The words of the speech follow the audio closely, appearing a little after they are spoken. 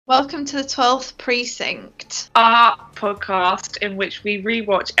Welcome to the 12th Precinct. Our podcast in which we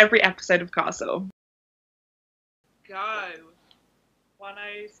rewatch every episode of Castle. Go.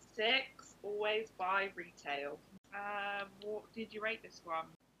 106, always buy retail. What did you rate this one?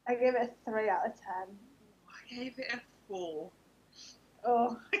 I gave it a 3 out of 10. I gave it a 4.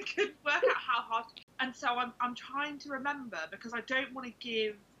 Oh. I couldn't work out how hard. And so I'm trying to remember because I don't want to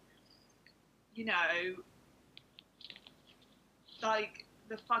give, like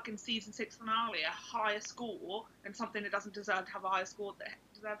the fucking season 6 finale a higher score than something that doesn't deserve to have a higher score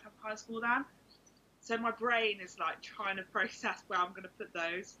than. So my brain is like trying to process where I'm going to put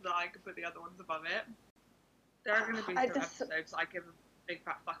those so that I can put the other ones above it. There are going to be some episodes I give a big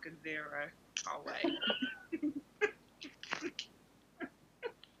fat fucking 0. Can't wait.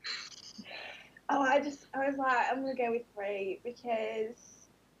 I was like, I'm going to go with 3 because,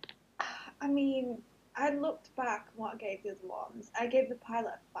 I mean, I looked back at what I gave the other ones. I gave the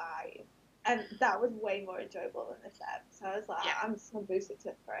pilot a 5, and that was way more enjoyable than this ep. So I was like, yeah. I'm just going to boost it to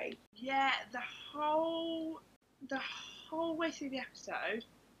a 3. Yeah, the whole way through the episode,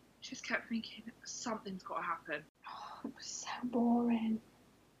 just kept thinking, something's got to happen. Oh, it was so boring.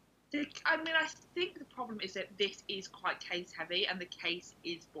 I think the problem is that this is quite case heavy, and the case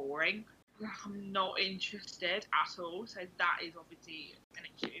is boring. I'm not interested at all, so that is obviously an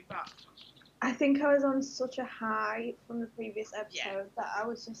issue, but... I think I was on such a high from the previous episode that I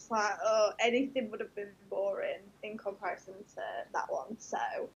was just like, oh, anything would have been boring in comparison to that one, so,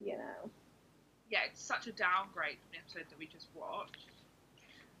 Yeah, it's such a downgrade from the episode that we just watched.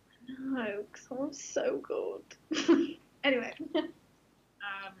 No, because that one's so good. Anyway. I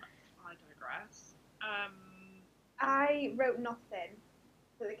digress. I wrote nothing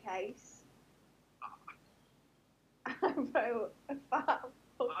for the case. I wrote a fucking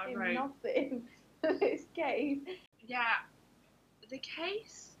nothing for this case. Yeah, the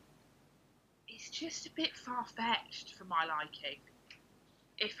case is just a bit far-fetched for my liking,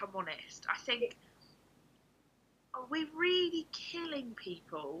 if I'm honest. I think, are we really killing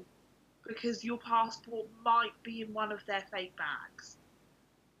people because your passport might be in one of their fake bags?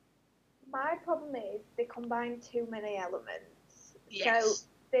 My problem is they combine too many elements. Yes. So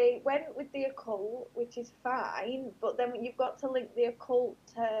they went with the occult, which is fine, but then you've got to link the occult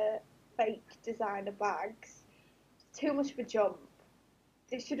to fake designer bags. Too much of a jump.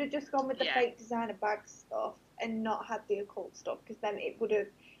 They should have just gone with the fake designer bag stuff and not had the occult stuff, because then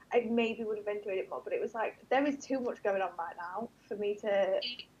I maybe would have enjoyed it more, but it was like, there is too much going on right now for me to...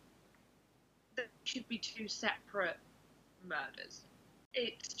 There should be 2 separate murders.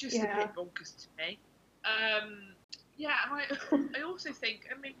 It's just a bit bonkers to me. Yeah, and I also think,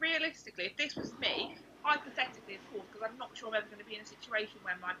 realistically, if this was me, hypothetically, of course, because I'm not sure I'm ever going to be in a situation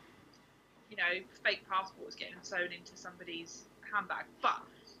where my, fake passport is getting sewn into somebody's handbag. But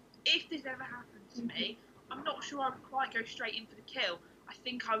if this ever happened to me, I'm not sure I would quite go straight in for the kill. I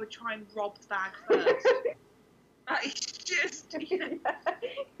think I would try and rob the bag first. It's just, I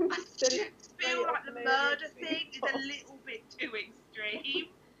just feel like the murder thing is a little bit too extreme.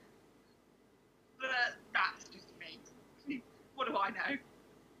 But that's just me. What do I know?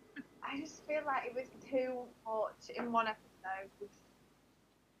 I just feel like it was too much in one episode.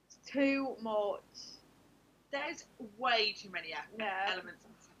 It's too much. There's way too many elements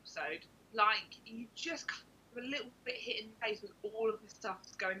in this episode. Like, you just a little bit hit in the face with all of the stuff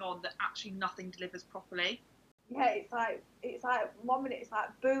that's going on that actually nothing delivers properly. Yeah, it's like 1 minute it's like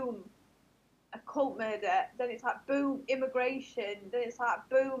boom, a cult murder, then it's like boom, immigration, then it's like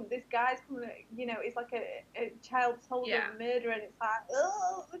boom, this guy's coming, it's like a child told him a murder, and it's like,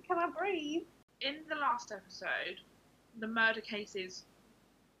 oh, can I breathe? In the last episode, the murder case is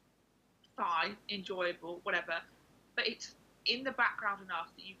fine, enjoyable, whatever, but it's in the background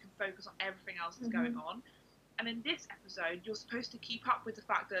enough that you can focus on everything else that's going on. And in this episode, you're supposed to keep up with the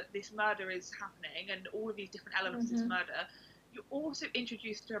fact that this murder is happening and all of these different elements of this murder. You're also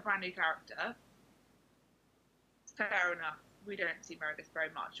introduced to a brand new character. Fair enough. We don't see Meredith very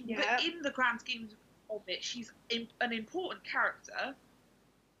much. Yeah. But in the grand scheme of it, she's an important character.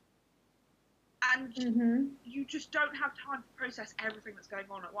 And you just don't have time to process everything that's going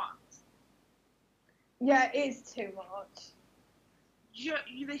on at once. Yeah, it is too much.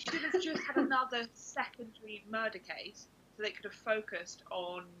 They should have just had another secondary murder case so they could have focused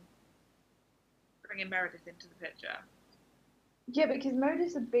on bringing Meredith into the picture. Yeah, because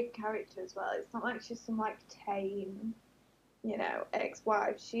Meredith's a big character as well. It's not like she's some tame,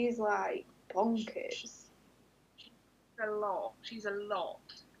 ex-wife. She's bonkers. She's a lot.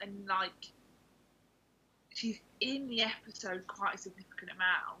 And she's in the episode quite a significant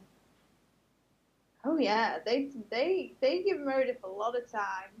amount. Oh yeah, they give Meredith a lot of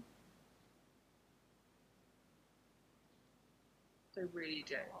time. They really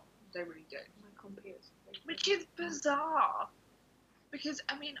do. They really do. My computer's freaking Which is bizarre. Because,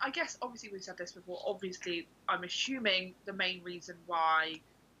 I mean, I guess obviously we've said this before. Obviously, I'm assuming the main reason why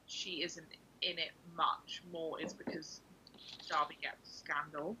she isn't in it much more is because Darby gets a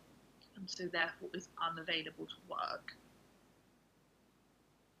scandal, and so therefore is unavailable to work.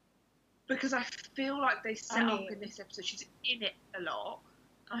 Because I feel like they set up in this episode, she's in it a lot.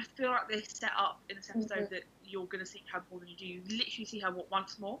 And I feel like they set up in this episode that you're going to see her more than you do. You literally see her,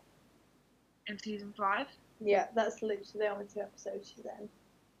 once more in season 5? Yeah, that's literally the only 2 episodes she's in.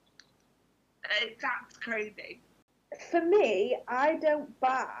 That's crazy. For me, I don't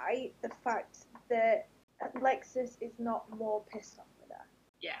buy the fact that Alexis is not more pissed off with her.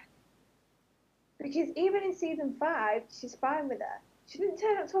 Yeah. Because even in season 5, she's fine with her. She didn't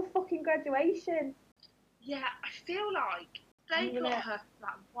turn up to a fucking graduation. Yeah, I feel like they got her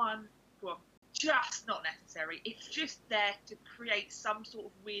that one, well, just not necessary. It's just there to create some sort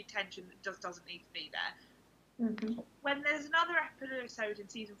of weird tension that just doesn't need to be there. Mm-hmm. When there's another episode in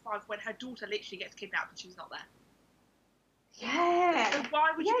season 5 when her daughter literally gets kidnapped and she's not there. Yeah. So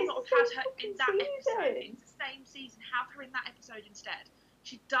why would you not have had her in that episode? Season. It's the same season. Have her in that episode instead.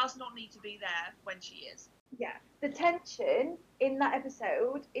 She does not need to be there when she is. Yeah. The tension in that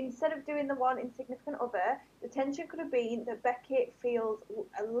episode, instead of doing the one in Significant Other, the tension could have been that Beckett feels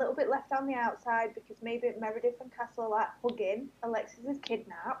a little bit left on the outside because maybe Meredith and Castle are like hugging. Alexis is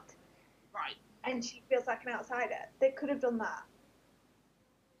kidnapped. Right. And she feels like an outsider. They could have done that.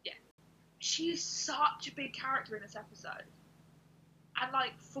 Yeah. She's such a big character in this episode. And,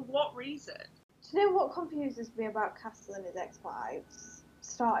 like, for what reason? Do you know what confuses me about Castle and his ex-wives,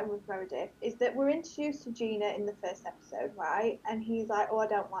 starting with Meredith, is that we're introduced to Gina in the first episode, right? And he's like, oh, I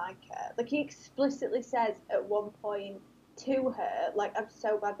don't like her. Like, he explicitly says at one point to her, like, I'm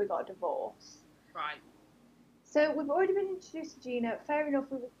so glad we got a divorce. Right. So we've already been introduced to Gina. Fair enough,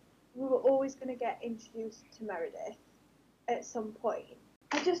 we were always going to get introduced to Meredith at some point.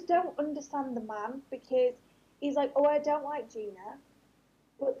 I just don't understand the man, because he's like, oh, I don't like Gina.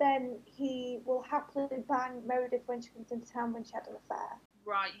 But then he will happily bang Meredith when she comes into town when she had an affair.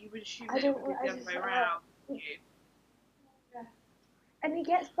 Right, you would assume that it would be the other way around, wouldn't you? Yeah. And he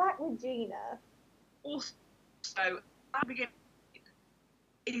gets back with Gina. Also, at the beginning,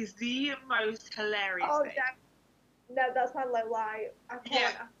 it is the most hilarious thing. No, that's my low light. I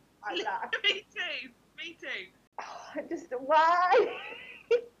can't like that. Me too. Oh, why?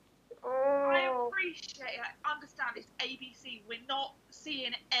 I appreciate it. I understand it's ABC. We're not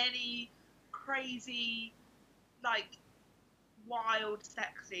seeing any crazy, like, wild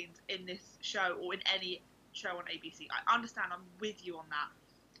sex scenes in this show or in any show on ABC. I understand. I'm with you on that.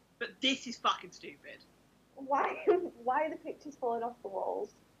 But this is fucking stupid. Why are the pictures falling off the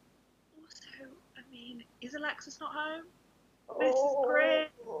walls? Also, I mean, is Alexis not home? This is grim.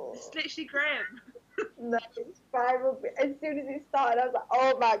 It's literally grim. No, it's fine. As soon as it started, I was like,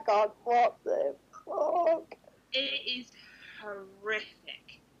 oh my god, what the fuck? It is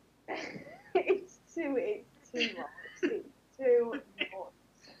horrific. It's too much. It's too much.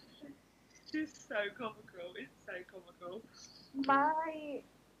 It's just so comical. It's so comical.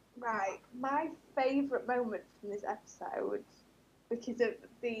 My favourite moment from this episode, because of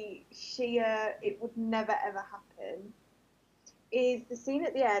the sheer, it would never ever happen, is the scene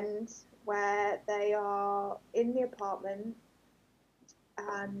at the end where they are in the apartment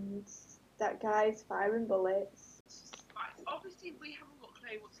and that guy's firing bullets. Right, obviously, we haven't got a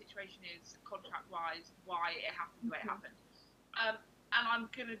clue what the situation is contract-wise, why it happened the way it happened. And I'm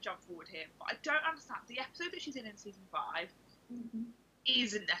going to jump forward here, but I don't understand. The episode that she's in season 5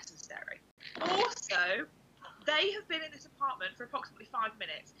 isn't necessary. Also, they have been in this apartment for approximately 5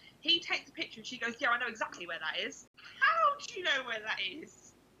 minutes. He takes a picture and she goes, yeah, I know exactly where that is. How do you know where that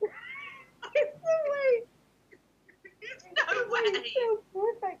is? It's no way. It's no way. It's so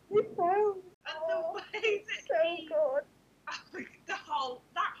perfectly found. And the way that so good. that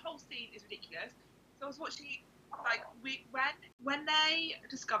whole scene is ridiculous. So I was watching, like, when they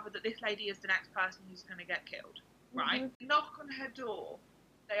discover that this lady is the next person who's going to get killed, right? Knock on her door.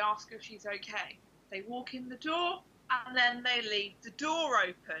 They ask her if she's okay. They walk in the door and then they leave the door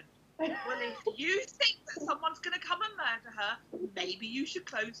open. Well, if you think that someone's going to come and murder her, maybe you should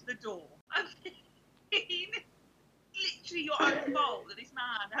close the door. I mean, literally your own fault that this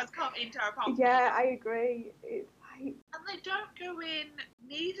man has come into our apartment. Yeah, I agree. It's like... And they don't go in,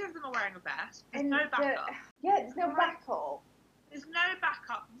 neither of them are wearing a vest. There's no backup. There's no backup. There's no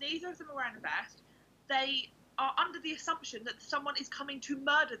backup. Neither of them are wearing a vest. They are under the assumption that someone is coming to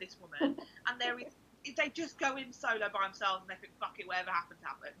murder this woman, and there is they just go in solo by themselves and they think, fuck it, whatever happens,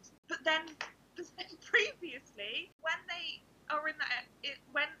 happens. But then previously, when they are in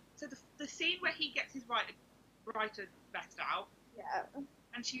the scene where he gets his writer vest out, Yeah.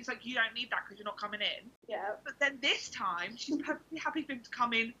 and she's like, you don't need that because you're not coming in. Yeah. But then this time, she's perfectly happy for him to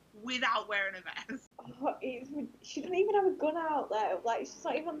come in without wearing a vest. Oh, she doesn't even have a gun out though. Like, she's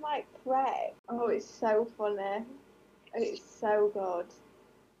not even like prep. Oh, it's so funny. It's so good.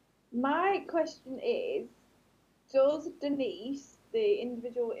 My question is, does Denise, the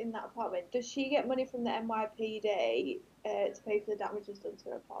individual in that apartment, does she get money from the NYPD to pay for the damages done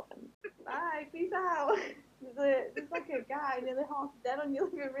to her apartment? Bye, peace out. There's like a guy nearly half dead on your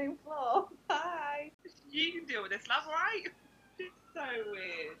living room floor. Bye. You can deal with this, love, right? It's so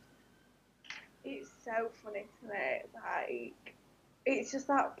weird. It's so funny to me. Like, it's just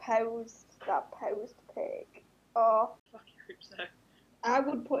that posed pig. Oh, Fucking hope so. I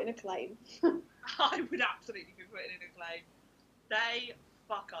would put in a claim. I would absolutely be putting in a claim. They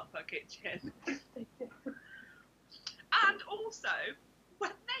fuck up her kitchen. And also,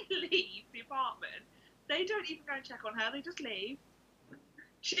 when they leave the apartment, they don't even go and check on her, they just leave.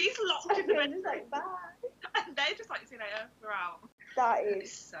 She's locked in the bedroom. Just like, bye. And they're just like, see you later, we're out.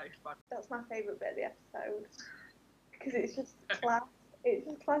 It's so fun. That's my favourite bit of the episode. Because it's just class. It's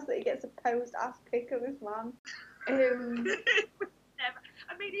just class that he gets a posed ass pic of this man. I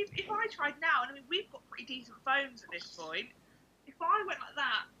mean, if I tried now, and I mean, we've got pretty decent phones at this point, if I went like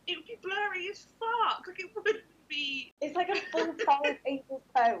that, it would be blurry as fuck. Like, it wouldn't be... It's like a full-time angel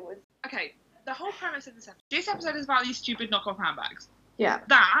pose. Okay, the whole premise of this episode is about these stupid knockoff handbags. Yeah.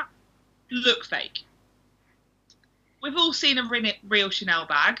 That look fake. We've all seen a real Chanel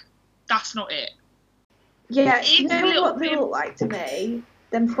bag. That's not it. Yeah, you know what they look like to me?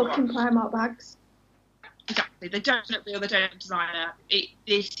 Them fucking Primark bags. Exactly. They don't look real. They don't look designer.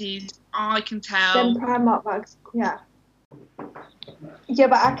 I can tell. Them Primark bags, yeah. Yeah,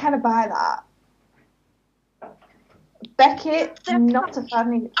 but I kind of buy that. Beckett, not a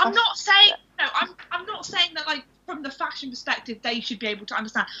fan. I'm not saying I'm not saying that, like, from the fashion perspective they should be able to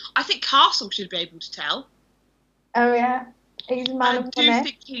understand. I think Castle should be able to tell. Oh yeah, he's a man of money. I do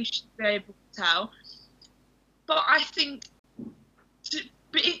think he should be able to tell. But I think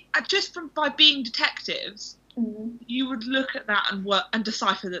just by being detectives, you would look at that and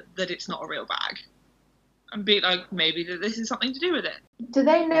decipher that it's not a real bag, and be like, maybe that this is something to do with it. Do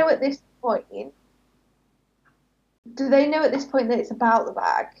they know at this point? That it's about the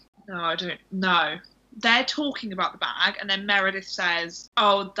bag? No, I don't know. They're talking about the bag, and then Meredith says,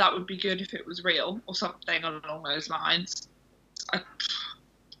 "Oh, that would be good if it was real," or something along those lines.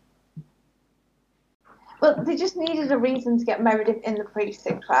 Well, they just needed a reason to get Meredith in the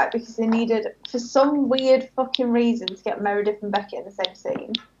precinct, right? Because they needed, for some weird fucking reason, to get Meredith and Beckett in the same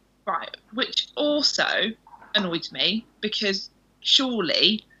scene. Right, which also annoyed me, because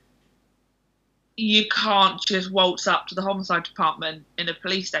surely you can't just waltz up to the homicide department in a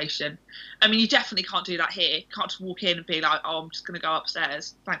police station. I mean, you definitely can't do that here. You can't just walk in and be like, oh, I'm just going to go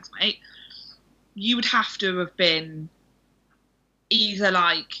upstairs. Thanks, mate. You would have to have been either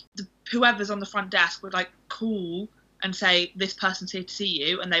like whoever's on the front desk would like call and say, this person's here to see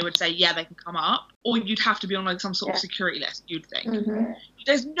you, and they would say, yeah, they can come up, or you'd have to be on like some sort of security list, you'd think.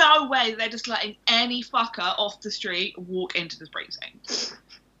 There's no way they're just letting any fucker off the street walk into this precinct.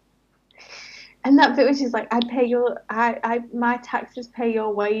 And that bit, which is like, my taxes pay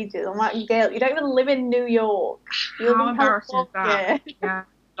your wages. I'm like, Gail, you don't even live in New York. How embarrassing is that? Yeah.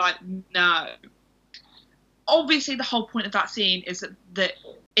 Like, no. Obviously, the whole point of that scene is that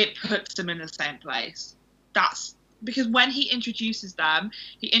it puts them in the same place. That's because when he introduces them,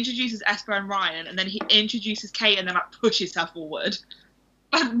 he introduces Esper and Ryan, and then he introduces Kate, and then like pushes her forward.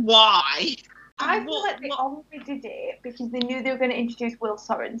 Like, why? I feel like they already did it because they knew they were going to introduce Will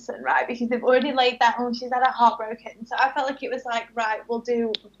Sorensen, right? Because they've already laid that on. She's had her heart broken. So I felt like it was like, right, we'll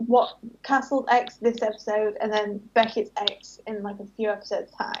do what Castle's X this episode and then Beckett's X in like a few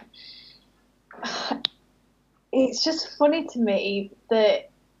episodes' time. It's just funny to me that,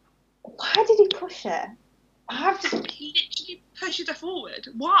 why did he push her? He literally pushes her forward.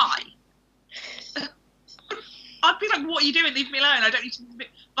 Why? I'd be like, what are you doing? Leave me alone. I don't need to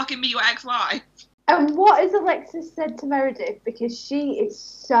fucking meet your ex-wife. And what has Alexis said to Meredith? Because she is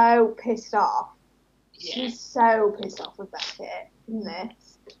so pissed off. Yeah. She's so pissed off with Beckett in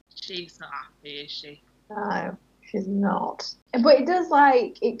this. She's not happy, is she? No, she's not. But it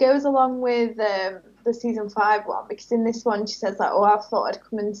goes along with the season 5 one, because in this one she says like, oh, I thought I'd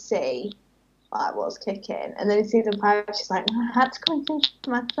come and see like what's kicking. And then in season 5 she's like, no, I had to come and see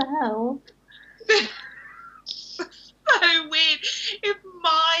for myself. So weird. If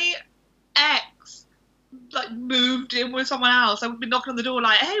my ex like moved in with someone else, I would be knocking on the door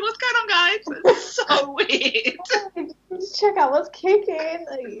like, hey, what's going on, guys? It's so weird. Just check out what's kicking.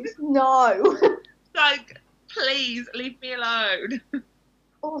 No. Like, please leave me alone.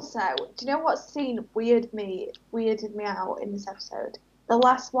 Also, do you know what scene weirded me out in this episode? The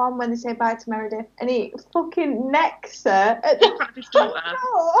last one when they say bye to Meredith and he fucking necks her at the front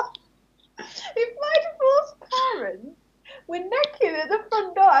door. If my divorced parents were necking at the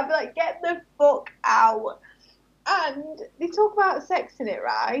front door, I'd be like, get the fuck out. And they talk about sex in it,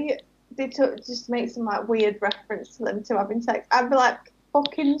 right? They just make some like weird reference to them two having sex. I'd be like,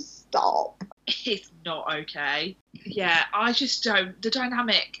 fucking stop. It's not okay. Yeah, I just don't. The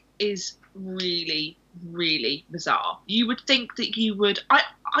dynamic is really, really bizarre. You would think that you would. I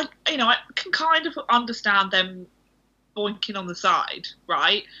can kind of understand them boinking on the side,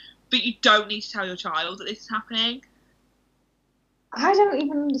 right? But you don't need to tell your child that this is happening. I don't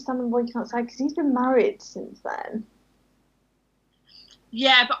even understand them boinking outside because he's been married since then.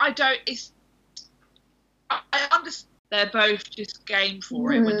 Yeah, but I don't. I understand. They're both just game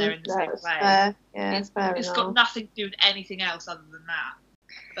for it when they're in the same place. Fair. Yeah, it's fair It's enough. got nothing to do with anything else other than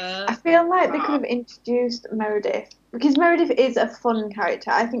that. I feel like they could have introduced Meredith because Meredith is a fun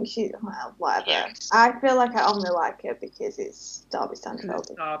character. I think she's whatever. Yes. I feel like I only like her because it's Darby Stanfield.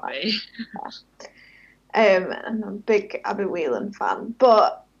 Darby. And I'm a big Abby Whelan fan,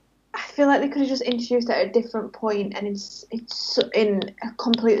 but I feel like they could have just introduced her at a different point and it's in a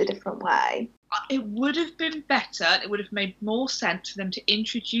completely different way. It would have been better. It would have made more sense for them to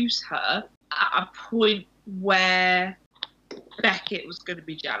introduce her at a point where Beckett was going to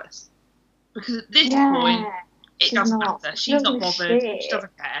be jealous. Because at this point, it doesn't matter. She's not bothered. She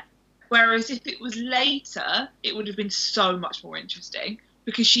doesn't care. Whereas if it was later, it would have been so much more interesting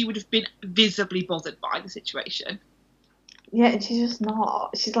because she would have been visibly bothered by the situation. Yeah, and she's just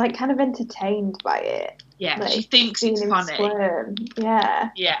not. She's like kind of entertained by it. Yeah, like, she thinks it's funny. Squirm.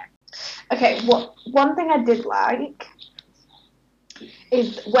 Yeah. Yeah. Okay, one thing I did like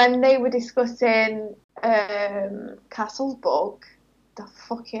is when they were discussing Castle's book, the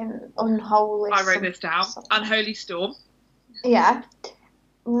fucking unholy. I wrote this down. Unholy Storm. Yeah.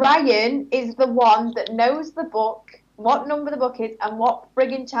 Ryan is the one that knows the book, what number the book is, and what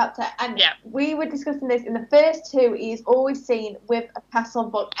friggin' chapter. And we were discussing this in the first two. He's always seen with a Castle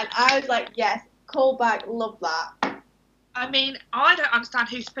book, and I was like, yes, call back, love that. I mean, I don't understand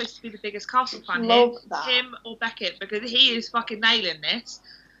who's supposed to be the biggest Castle fan Love here, that. him or Beckett, because he is fucking nailing this.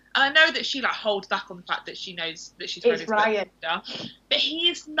 And I know that she like holds back on the fact that she knows that she's read his book and stuff, but he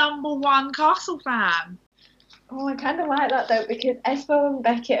is #1 Castle fan. Oh, I kind of like that though because Espo and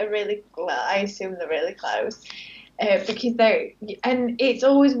Beckett are really, well, I assume they're really close. Because and it's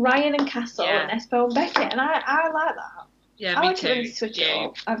always Ryan and Castle and Espo and Beckett, and I like that. Yeah, I me like too. it when you switch it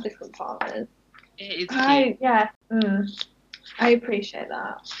up, have different partners. It is cute. I appreciate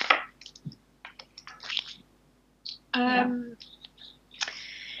that.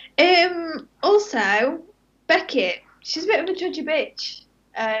 Also, Beckett, she's a bit of a judgy bitch.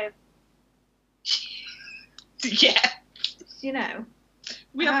 Yeah. You know.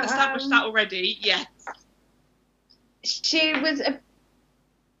 We haven't established that already. Yes. She was a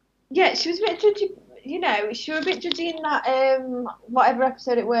bit judgy. You know, she was a bit judgy in that whatever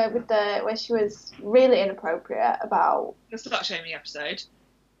episode it were with where she was really inappropriate about the slut shaming episode.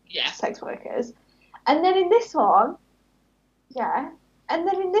 Yeah. Sex workers, and then in this one,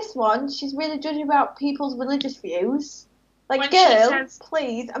 she's really judgy about people's religious views. Like, when girl,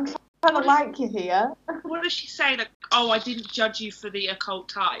 please, I'm trying to like you here. What does she say? Like, oh, I didn't judge you for the occult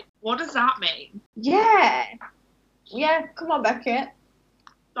type. What does that mean? Yeah, come on, Beckett.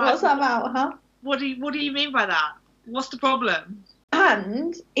 What's that about, huh? What do you mean by that? What's the problem?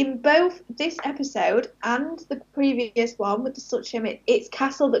 And in both this episode and the previous one with the slut shaming, it's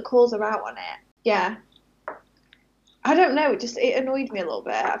Castle that calls her out on it. Yeah. I don't know, it annoyed me a little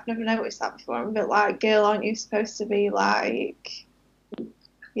bit. I've never noticed that before. I'm a bit like, girl, aren't you supposed to be like,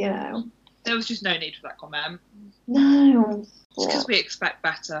 you know? There was just no need for that comment. No. It's because we expect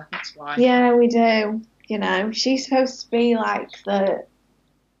better, that's why. Yeah, we do. You know, she's supposed to be like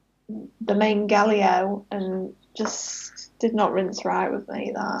the main Gallio, and just did not rinse right with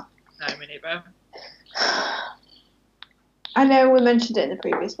me, that. No, me neither. I know we mentioned it in the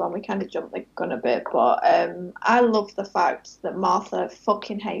previous one, we kind of jumped the gun a bit, but I love the fact that Martha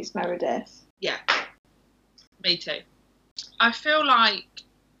fucking hates Meredith. Yeah, me too. I feel like,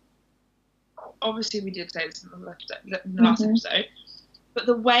 obviously we did say this in the last episode, but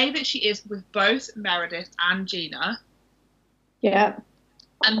the way that she is with both Meredith and Gina. Yeah.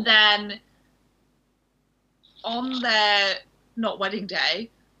 And then on their not wedding day,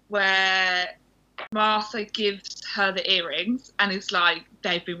 where Martha gives her the earrings and is like,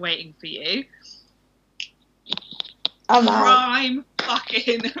 they've been waiting for you. I'm out. Prime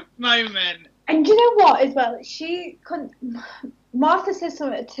fucking moment. And you know what, as well, Martha says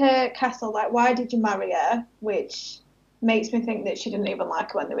something to Castle, like, why did you marry her? Which makes me think that she didn't even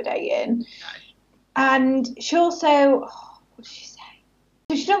like her when they were dating. No. And she also, what did she say?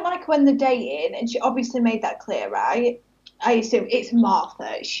 So she don't like her when they're dating, and she obviously made that clear, right? I assume it's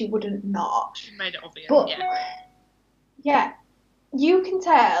Martha. She wouldn't not. She made it obvious, But, yeah. Yeah, you can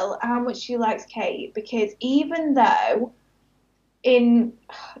tell how much she likes Kate, because even though in,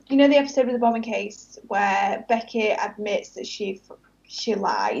 you know, the episode with the bombing case where Becky admits that she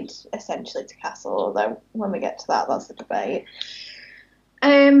lied essentially to Castle, although when we get to that, that's a debate.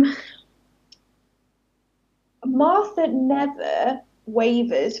 Martha never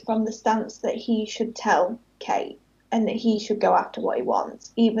wavers from the stance that he should tell Kate and that he should go after what he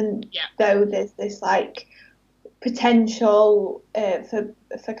wants, even though there's this like potential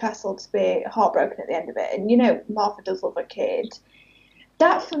for Castle to be heartbroken at the end of it. And you know, Martha does love her kid.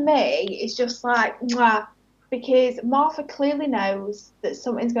 That for me is just like, mwah, because Martha clearly knows that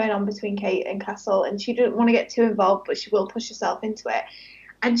something's going on between Kate and Castle, and she doesn't want to get too involved, but she will push herself into it.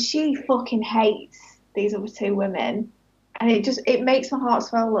 And she fucking hates these other two women, and it makes my heart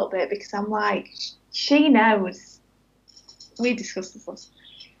swell a little bit, because I'm like, she knows. We discussed this last.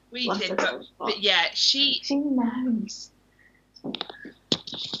 We did, but yeah, she knows. Oh,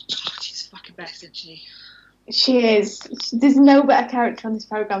 she's fucking best, isn't she? She is. There's no better character on this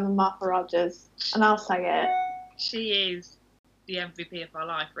programme than Martha Rogers, and I'll say it. She is the MVP of our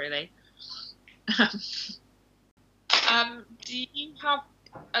life, really. Do you have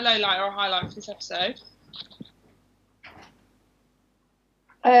a low light or a highlight for this episode?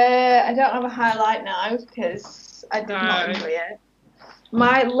 I don't have a highlight now because I did not enjoy it.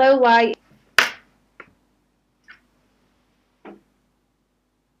 My low light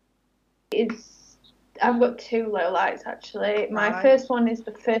is, I've got two low lights actually. My first one is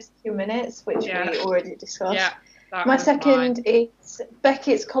the first 2 minutes, which we already discussed. Yeah, my second is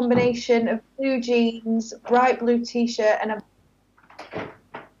Beckett's combination of blue jeans, bright blue t-shirt, and a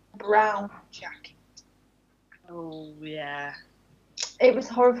brown jacket. Oh yeah. It was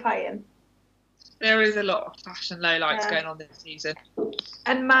horrifying. There is a lot of fashion lowlights going on this season.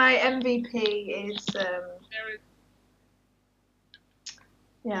 And my MVP is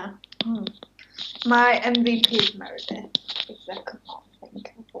my MVP is Meredith, because I could not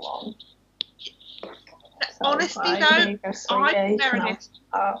think of one. Honestly, though, I'm Meredith.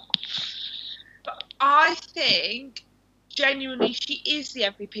 But I think, genuinely, she is the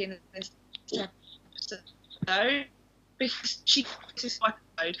MVP in this episode, though, because she is my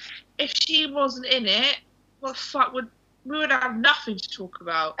code. If she wasn't in it, what the fuck we would have nothing to talk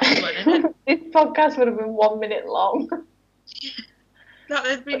about. This podcast would have been 1 minute long. Like,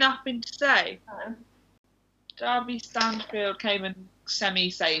 there'd be nothing to say. No. Darby Stanfield came and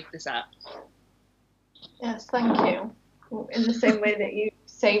semi-saved this app. Yes, thank you. In the same way that you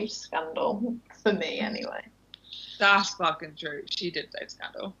saved Scandal, for me anyway. That's fucking true. She did save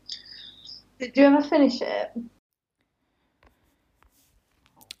Scandal. Did you ever finish it?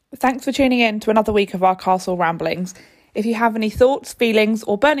 Thanks for tuning in to another week of our Castle Ramblings. If you have any thoughts, feelings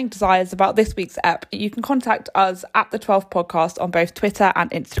or burning desires about this week's ep, you can contact us at the 12th Podcast on both Twitter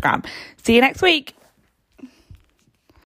and Instagram. See you next week.